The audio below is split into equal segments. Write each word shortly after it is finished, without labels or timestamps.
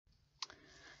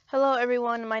Hello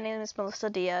everyone, my name is Melissa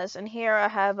Diaz, and here I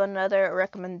have another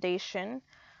recommendation.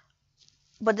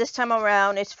 But this time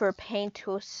around, it's for Paint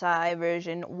Tool SAI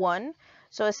version 1.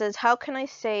 So it says, how can I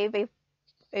save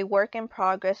a work in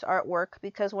progress artwork?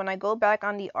 Because when I go back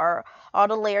on the art, all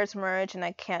the layers merge and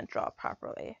I can't draw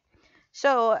properly.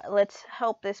 So let's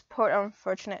help this poor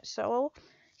unfortunate soul.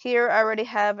 Here I already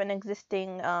have an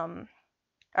existing, I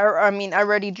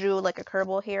already drew like a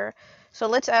Kerbal here. So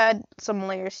let's add some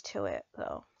layers to it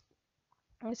though.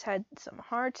 Let's add some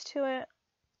hearts to it.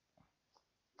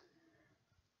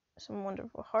 Some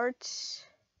wonderful hearts.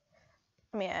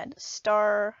 Let me add a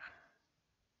star.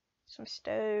 Some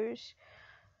stars.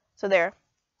 So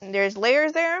there's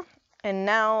layers there. And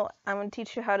now I'm going to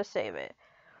teach you how to save it.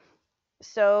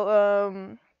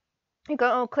 So you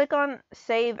go click on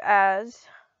save as,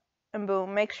 and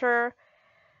boom. Make sure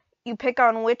you pick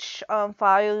on which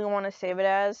file you want to save it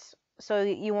as, so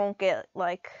you won't get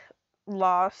like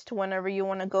lost whenever you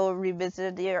want to go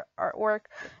revisit your artwork.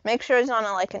 Make sure it's on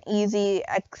like an easy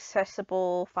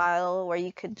accessible file where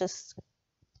you could just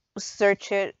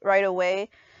search it right away.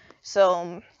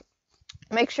 So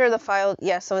make sure the file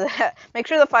make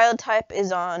sure the file type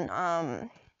is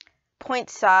on point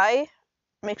 .sci.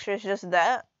 Make sure it's just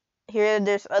that. Here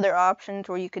there's other options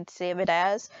where you could save it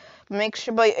as. Make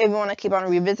sure, but if you want to keep on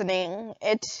revisiting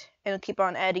it and keep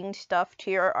on adding stuff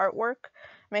to your artwork,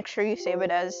 make sure you save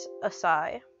it as a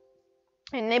SAI.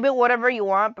 And name it whatever you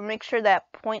want, but make sure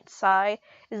that point .sci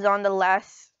is on the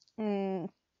last name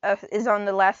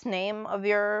of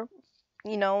your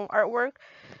artwork,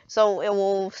 so it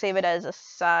will save it as a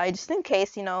SAI, just in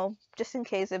case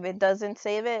if it doesn't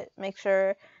save it. Make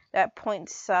sure that point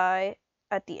 .sci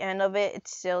at the end of it,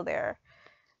 it's still there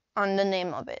on the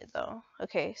name of it though.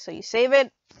 Okay, so you save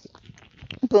it,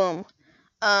 boom.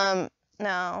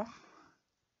 Now,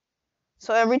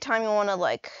 so every time you want to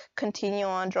like continue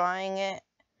on drawing it,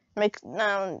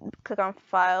 click on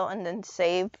file and then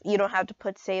save. You don't have to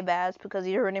put save as because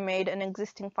you already made an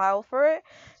existing file for it,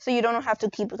 so you don't have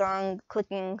to keep on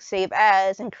clicking save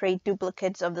as and create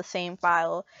duplicates of the same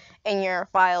file in your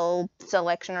file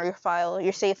selection or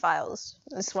your save files.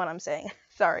 That's what I'm saying.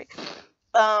 Sorry.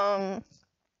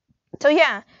 So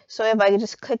yeah, so if I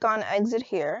just click on exit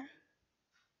here,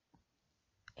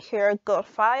 go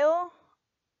file,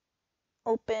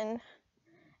 open,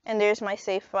 and there's my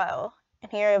save file.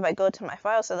 And here, if I go to my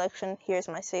file selection, here's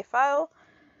my save file.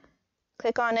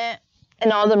 Click on it,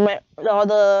 and all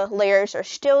the layers are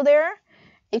still there.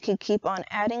 You can keep on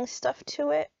adding stuff to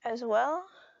it as well.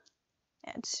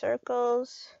 Add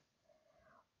circles.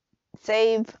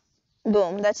 Save.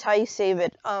 Boom. That's how you save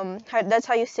it. That's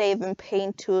how you save in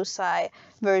Paint Tool SAI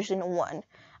version 1.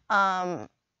 I'm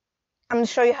gonna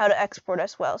show you how to export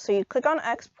as well. So you click on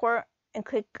export and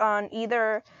click on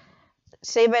either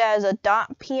save it as a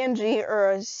 .png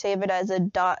or save it as a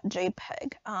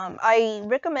 .jpeg. I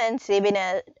recommend saving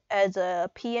it as a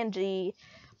PNG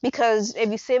because if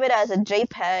you save it as a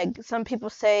JPEG, some people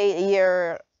say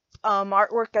your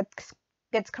artwork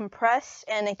gets compressed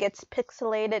and it gets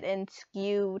pixelated and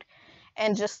skewed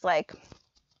and just like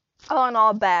all in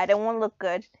all bad. It won't look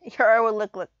good. Your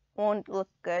art won't look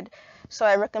good. So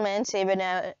I recommend saving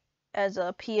it as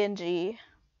a PNG.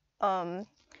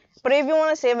 But if you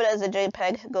want to save it as a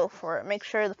JPEG, go for it. Make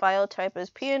sure the file type is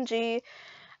PNG.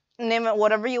 Name it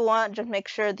whatever you want. Just make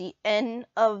sure the N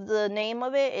of the name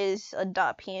of it is a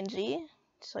 .png.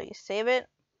 So you save it.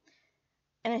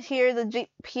 And here are the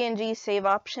PNG save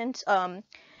options.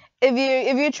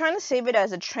 If you're trying to save it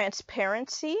as a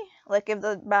transparency, like if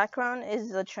the background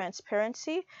is a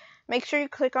transparency, make sure you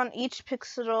click on each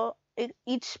pixel.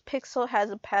 Each pixel has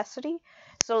opacity,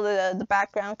 so the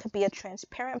background could be a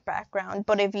transparent background.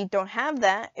 But if you don't have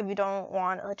that, if you don't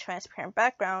want a transparent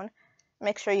background,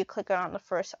 make sure you click on the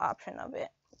first option of it.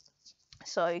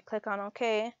 So you click on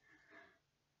OK,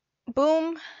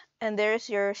 boom, and there's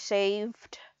your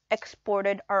saved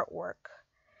exported artwork,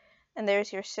 and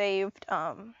there's your saved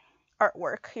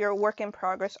artwork, your work in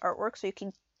progress artwork, so you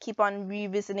can keep on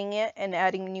revisiting it and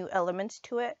adding new elements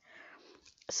to it.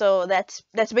 So that's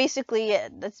basically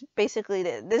it. That's basically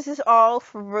it. This is all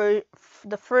for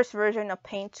the first version of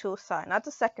Paint Tool SAI, not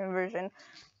the second version,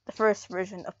 the first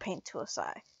version of Paint Tool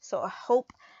SAI. So I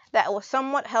hope that was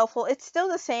somewhat helpful. It's still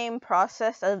the same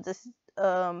process of this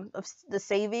of the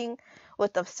saving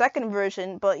with the second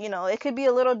version, but it could be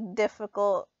a little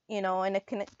difficult, and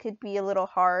it could be a little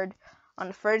hard on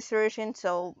the first version.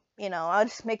 So I'm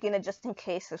just making it just in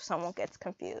case if someone gets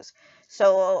confused.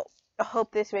 So I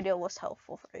hope this video was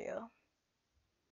helpful for you.